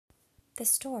The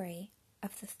story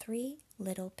of the 3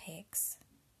 little pigs.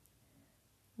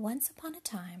 Once upon a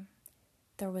time,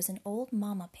 there was an old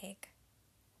mamma pig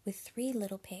with 3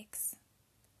 little pigs.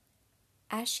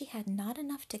 As she had not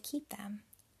enough to keep them,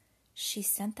 she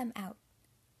sent them out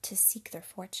to seek their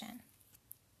fortune.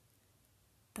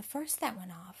 The first that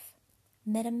went off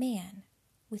met a man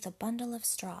with a bundle of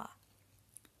straw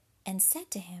and said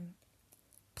to him,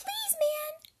 "Please,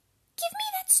 man, give me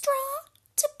that straw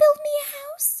to build me a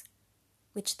house,"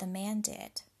 which the man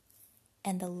did,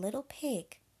 and the little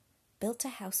pig built a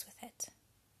house with it.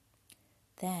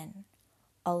 Then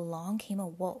along came a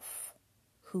wolf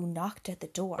who knocked at the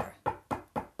door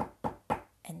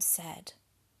and said,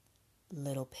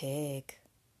 little pig,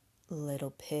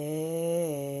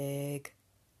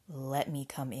 let me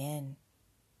come in."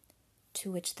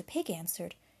 To which the pig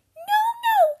answered,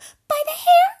 "No, by the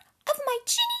hair of my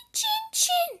chin."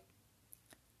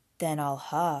 "Then I'll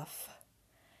huff,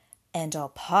 and I'll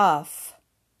puff,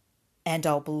 and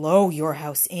I'll blow your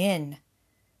house in,"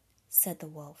 said the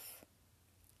wolf.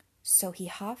 So he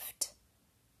huffed,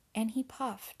 and he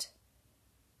puffed,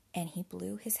 and he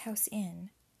blew his house in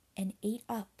and ate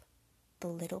up the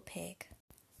little pig.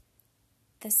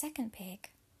 The second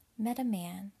pig met a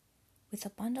man with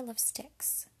a bundle of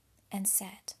sticks and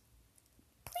said,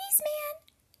 "Please, man,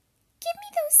 give me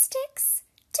those sticks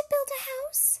to build a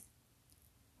house,"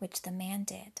 which the man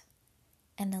did,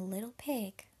 and the little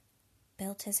pig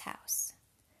built his house.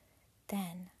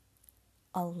 Then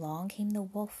along came the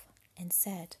wolf and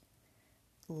said,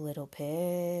 little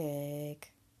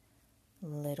pig,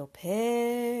 let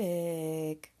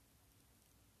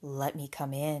me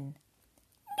come in."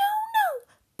 No,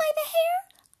 by the hair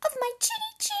of my chin.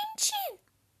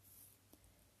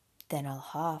 "Then I'll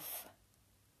huff,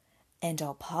 and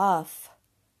I'll puff,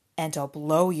 and I'll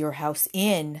blow your house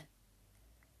in."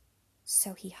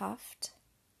 So he huffed,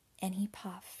 and he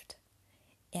puffed,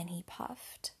 and he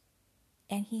puffed,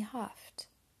 and he huffed,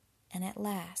 and at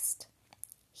last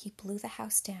he blew the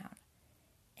house down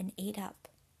and ate up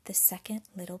the second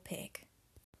little pig.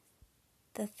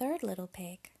 The third little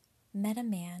pig met a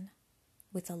man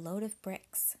with a load of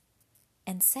bricks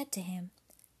and said to him,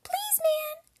 "Please,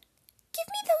 man, give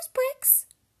me those bricks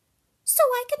so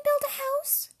I can build a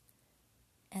house."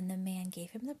 And the man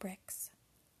gave him the bricks,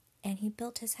 and he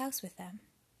built his house with them.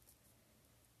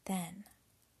 Then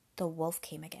the wolf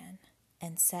came again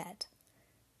and said,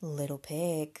 little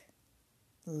pig,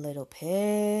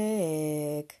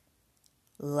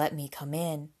 let me come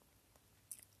in."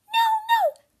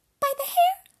 No, by the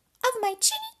hair of my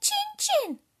chin.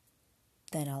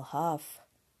 "Then I'll huff,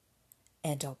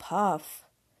 and I'll puff,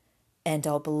 and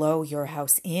I'll blow your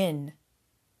house in."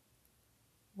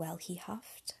 Well, he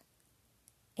huffed,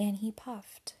 and he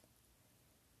puffed,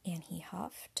 and he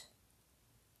huffed,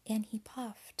 and he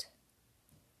puffed,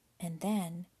 and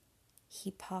then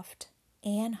he puffed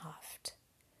and huffed,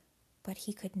 but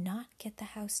he could not get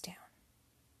the house down.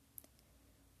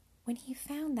 When he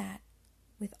found that,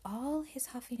 with all his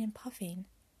huffing and puffing,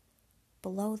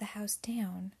 blow the house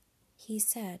down, he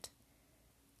said,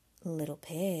 little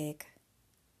pig,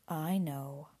 I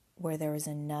know where there is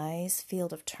a nice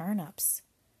field of turnips."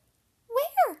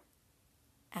 "Where?"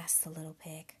 asked the little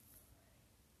pig.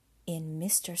 "In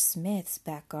Mr. Smith's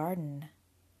back garden,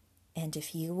 and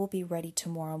if you will be ready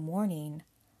tomorrow morning,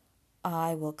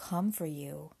 I will come for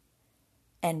you,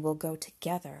 and we'll go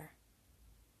together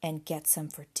and get some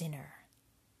for dinner."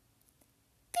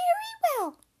 "Very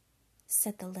well,"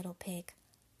 said the little pig.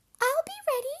 "I'll be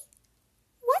ready.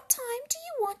 What time do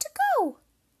you want to go?"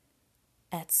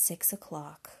 "At 6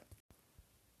 o'clock.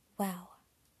 Well,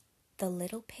 the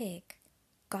little pig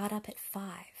got up at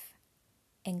 5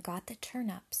 and got the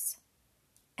turnips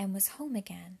and was home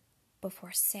again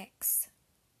before 6.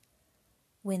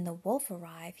 When the wolf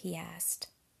arrived, he asked,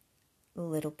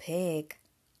 little pig,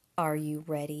 are you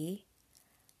ready?"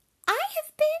 "I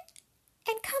have been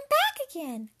and come back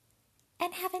again,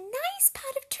 and have a nice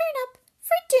pot of turnip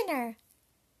for dinner."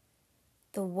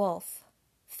 The wolf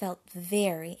felt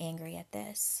very angry at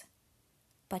this,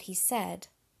 but he said,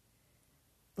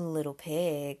 little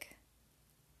pig,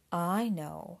 I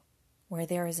know where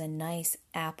there is a nice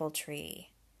apple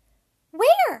tree."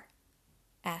 "Where?"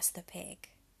 asked the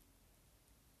pig.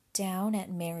 "Down at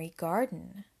Merry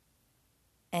Garden,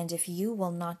 and if you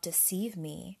will not deceive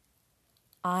me,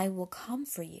 I will come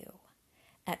for you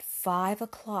at 5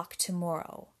 o'clock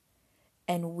tomorrow,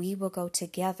 and we will go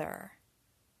together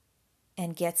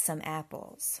and get some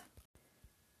apples."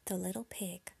 The little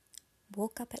pig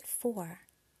woke up at 4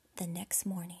 the next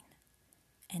morning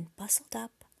and bustled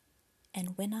up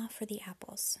and went off for the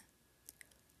apples,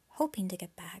 hoping to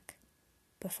get back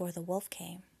before the wolf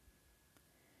came.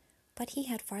 But he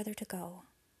had farther to go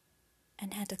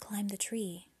and had to climb the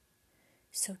tree.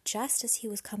 So just as he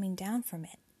was coming down from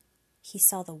it, he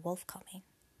saw the wolf coming,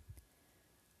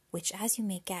 which, as you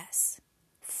may guess,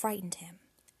 frightened him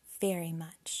very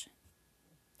much.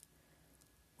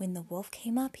 When the wolf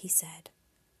came up, he said,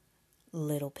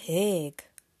 "Little pig,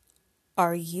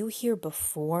 are you here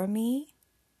before me?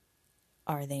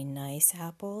 Are they nice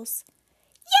apples?"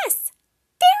 "Yes,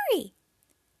 very,"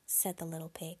 said the little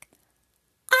pig.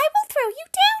 "I will throw you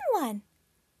down one."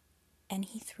 And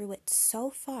he threw it so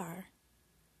far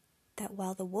that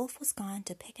while the wolf was gone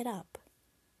to pick it up,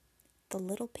 the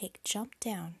little pig jumped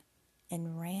down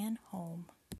and ran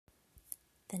home.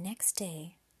 The next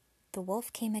day, the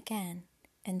wolf came again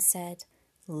and said,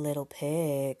 "Little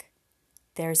pig,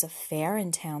 there's a fair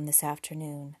in town this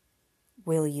afternoon.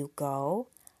 Will you go?"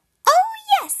 "Oh,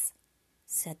 yes,"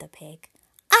 said the pig.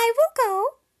 "I will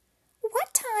go.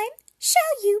 What time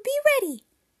shall you be ready?"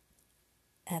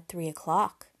 "At 3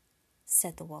 o'clock,"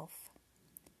 said the wolf.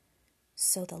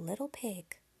 So the little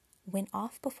pig went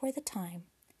off before the time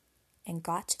and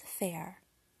got to the fair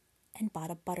and bought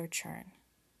a butter churn.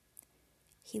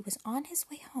 He was on his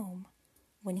way home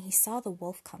when he saw the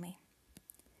wolf coming.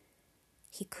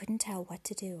 He couldn't tell what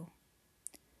to do,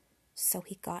 so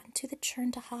he got into the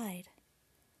churn to hide,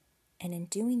 and in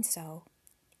doing so,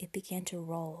 it began to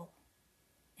roll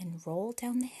and roll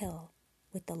down the hill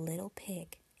with the little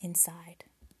pig inside.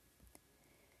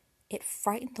 It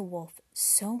frightened the wolf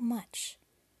so much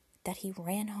that he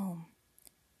ran home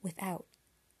without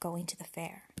going to the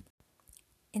fair.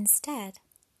 Instead,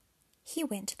 he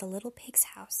went to the little pig's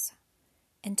house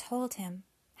and told him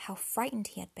how frightened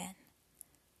he had been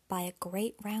by a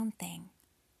great round thing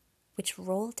which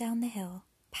rolled down the hill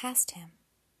past him.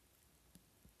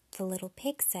 The little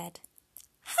pig said,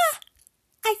 "Ha!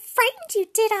 I frightened you,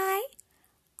 did I?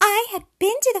 I had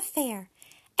been to the fair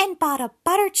and bought a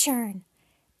butter churn,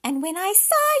 and when I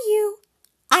saw you,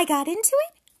 I got into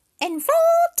it and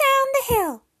rolled down the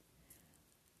hill."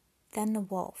 Then the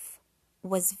wolf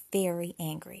was very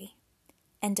angry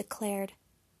and declared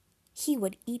he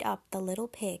would eat up the little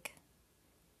pig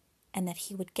and that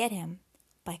he would get him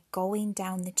by going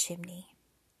down the chimney.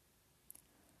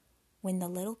 When the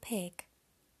little pig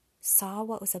saw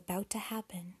what was about to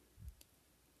happen,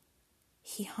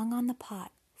 he hung on the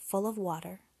pot full of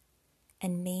water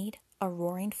and made a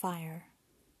roaring fire.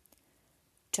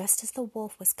 Just as the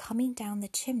wolf was coming down the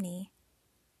chimney,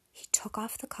 he took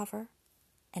off the cover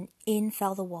and in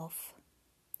fell the wolf.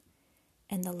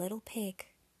 And the little pig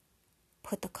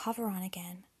put the cover on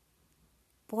again,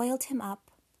 boiled him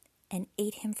up, and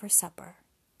ate him for supper.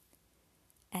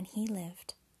 And he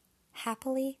lived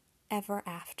happily ever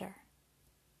after.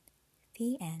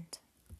 The end.